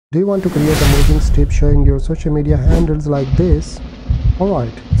Do you want to create a moving strip showing your social media handles like this?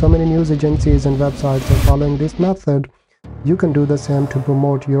 Alright, so many news agencies and websites are following this method. You can do the same to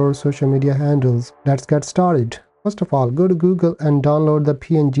promote your social media handles. Let's get started. First of all, go to Google and download the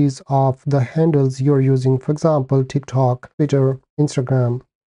PNGs of the handles you're using. For example, TikTok, Twitter, Instagram,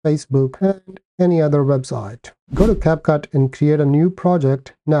 Facebook, and any other website. Go to CapCut and create a new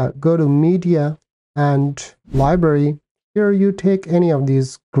project. Now go to Media and Library. Here you take any of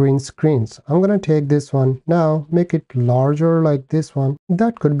these green screens. I'm gonna take this one. Now make it larger like this one.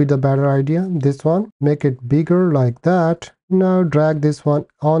 That could be the better idea. This one, make it bigger like that. Now drag this one.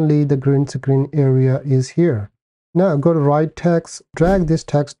 Only the green screen area is here. Now go to write text, drag this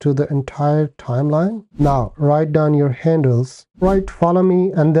text to the entire timeline. Now write down your handles. Write follow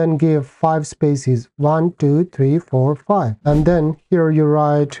me and then give 5 spaces. 1, 2, 3, 4, 5. And then here you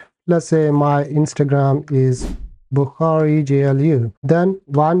write, let's say my Instagram is Bukhari JLU. Then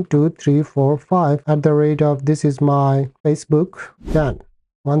 1, 2, 3, 4, 5 at the rate of this is my Facebook. Done.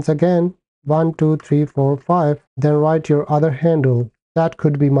 Once again 1, 2, 3, 4, 5. Then write your other handle. That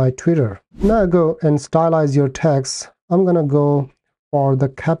could be my Twitter. Now go and stylize your text. I'm gonna go for the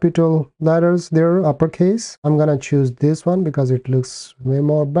capital letters there, uppercase. I'm gonna choose this one because it looks way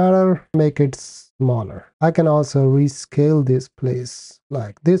more better. Make it smaller. I can also rescale this place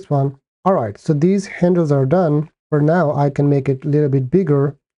like this one. Alright, so these handles are done. For now, I can make it a little bit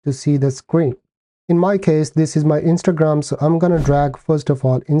bigger to see the screen. In my case, this is my Instagram, so I'm gonna drag first of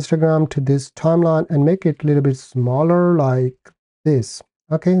all Instagram to this timeline and make it a little bit smaller like this.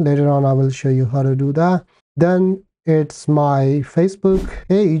 Okay, later on I will show you how to do that. Then it's my Facebook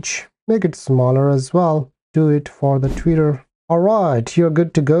page. Make it smaller as well. Do it for the Twitter. Alright, you're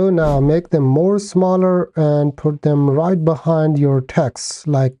good to go. Now make them more smaller and put them right behind your text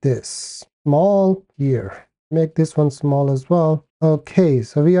like this. Small here. Make this one small as well. Okay,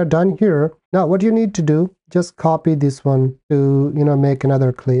 so we are done here. Now what you need to do, just copy this one to make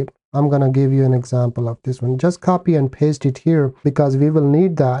another clip. I'm gonna give you an example of this one. Just copy and paste it here because we will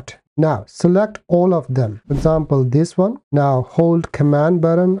need that. Now select all of them. For example, this one. Now hold command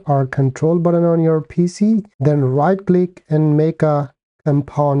button or control button on your PC, then right click and make a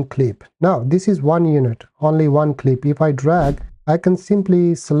compound clip. Now this is one unit, only one clip. If I drag, I can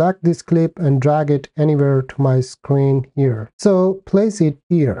simply select this clip and drag it anywhere to my screen here. So place it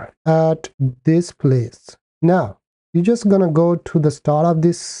here at this place. Now you're just gonna go to the start of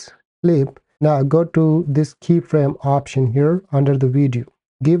this clip. Now go to this keyframe option here under the video.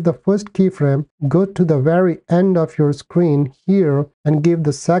 Give the first keyframe, go to the very end of your screen here and give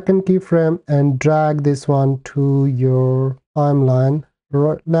the second keyframe and drag this one to your timeline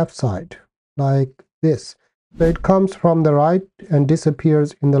left side like this. So it comes from the right and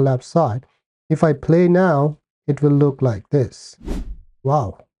disappears in the left side. If I play now, it will look like this.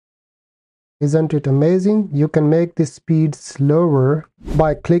 Wow. Isn't it amazing? You can make the speed slower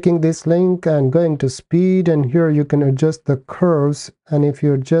by clicking this link and going to speed, and here you can adjust the curves, and if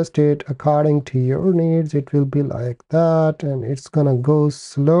you adjust it according to your needs, it will be like that and it's gonna go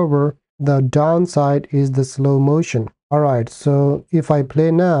slower. The downside is the slow motion. Alright, so if I play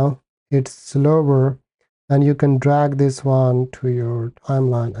now, it's slower and you can drag this one to your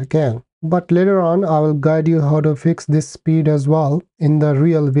timeline again. But later on, I will guide you how to fix this speed as well in the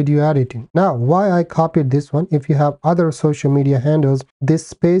real video editing. Now, why I copied this one? If you have other social media handles, this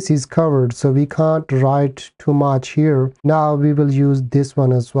space is covered, so we can't write too much here. Now we will use this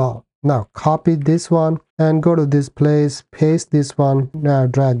one as well. Now copy this one and go to this place, paste this one. Now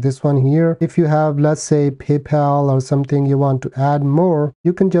drag this one here. If you have, let's say, PayPal or something you want to add more,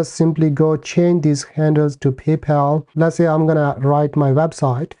 you can just simply go change these handles to PayPal. Let's say I'm gonna write my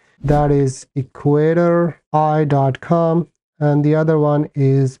website. That is 𝒕𝒄𝒉.com, and the other one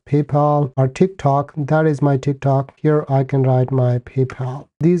is PayPal or TikTok. That is my TikTok. Here I can write my PayPal.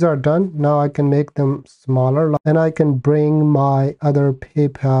 These are done. Now I can make them smaller and I can bring my other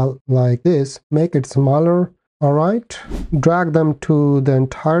PayPal like this, make it smaller. All right, drag them to the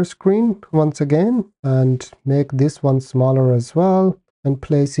entire screen once again and make this one smaller as well and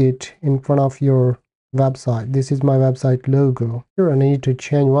place it in front of your website. This is my website logo. Here I need to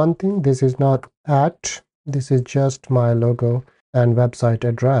change one thing. This is not at, this is just my logo and website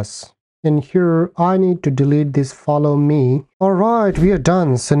address. In here I need to delete this follow me. Alright, we are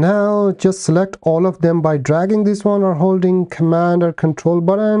done. So now just select all of them by dragging this one or holding command or control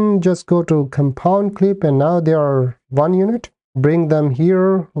button. Just go to compound clip and now they are one unit. Bring them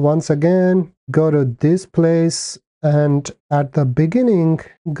here once again. Go to this place and at the beginning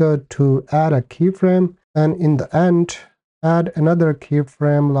go to add a keyframe, and in the end add another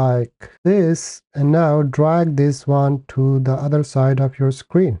keyframe like this, and now drag this one to the other side of your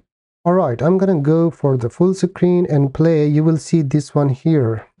screen. Alright, I'm gonna go for the full screen and play. You will see this one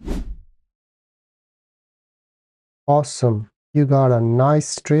here. Awesome. You got a nice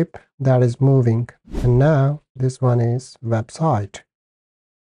strip that is moving. And now this one is website.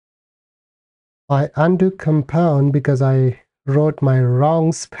 I undo compound because I wrote my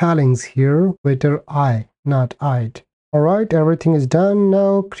wrong spellings here. Letter I, not I'd. Alright, everything is done.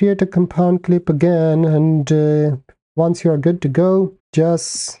 Now create a compound clip again, and once you are good to go,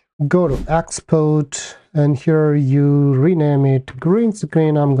 just go to export, and here you rename it green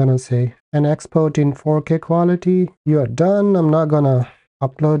screen, I'm gonna say, and export in 4K quality. You are done. I'm not gonna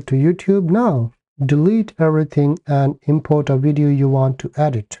upload to YouTube now. Delete everything and import a video you want to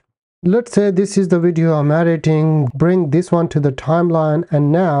edit. Let's say this is the video I'm editing. Bring this one to the timeline,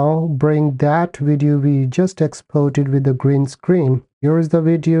 and now bring that video we just exported with the green screen. Here is the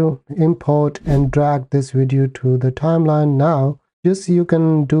video. Import and drag this video to the timeline. Now just you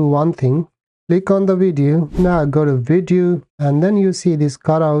can do one thing. Click on the video. Now go to video, and then you see this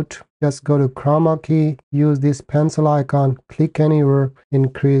cutout. Just go to chroma key, use this pencil icon, click anywhere,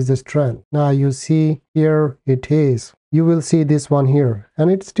 increase the strength. Now you see here it is. You will see this one here,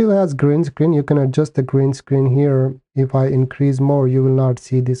 and it still has green screen. You can adjust the green screen here. If I increase more, you will not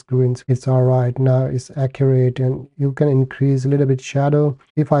see this green screen. It's alright. Now it's accurate, and you can increase a little bit shadow.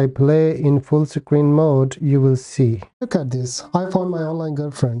 If I play in full screen mode, you will see. Look at this. I found my online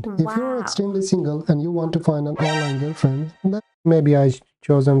girlfriend. Wow. If you're extremely single and you want to find an online girlfriend, then maybe I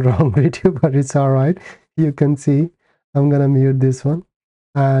chosen wrong video, but it's alright. You can see. I'm gonna mute this one.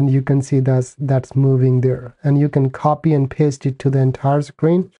 And you can see that's moving there, and you can copy and paste it to the entire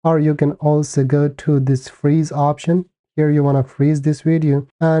screen, or you can also go to this freeze option. Here you want to freeze this video,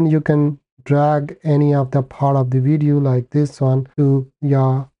 and you can drag any of the part of the video like this one to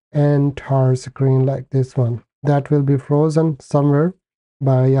your entire screen like this one. That will be frozen somewhere,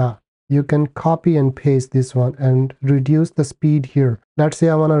 but yeah, you can copy and paste this one and reduce the speed here. Let's say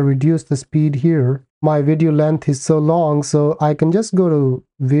I want to reduce the speed here. My video length is so long, so I can just go to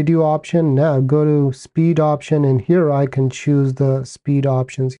video option. Now go to speed option, and here I can choose the speed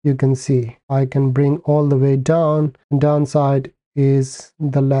options. You can see I can bring all the way down. Downside is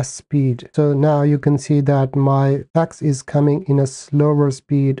the less speed. So now you can see that my text is coming in a slower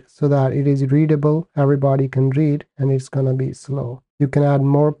speed so that it is readable. Everybody can read, and it's gonna be slow. You can add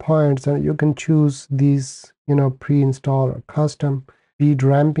more points, and you can choose these, pre-install or custom speed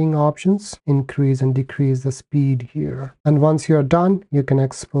ramping options, increase and decrease the speed here. And once you're done, you can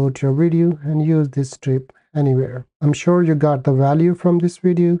export your video and use this strip anywhere. I'm sure you got the value from this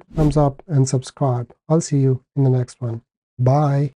video. Thumbs up and subscribe. I'll see you in the next one. Bye.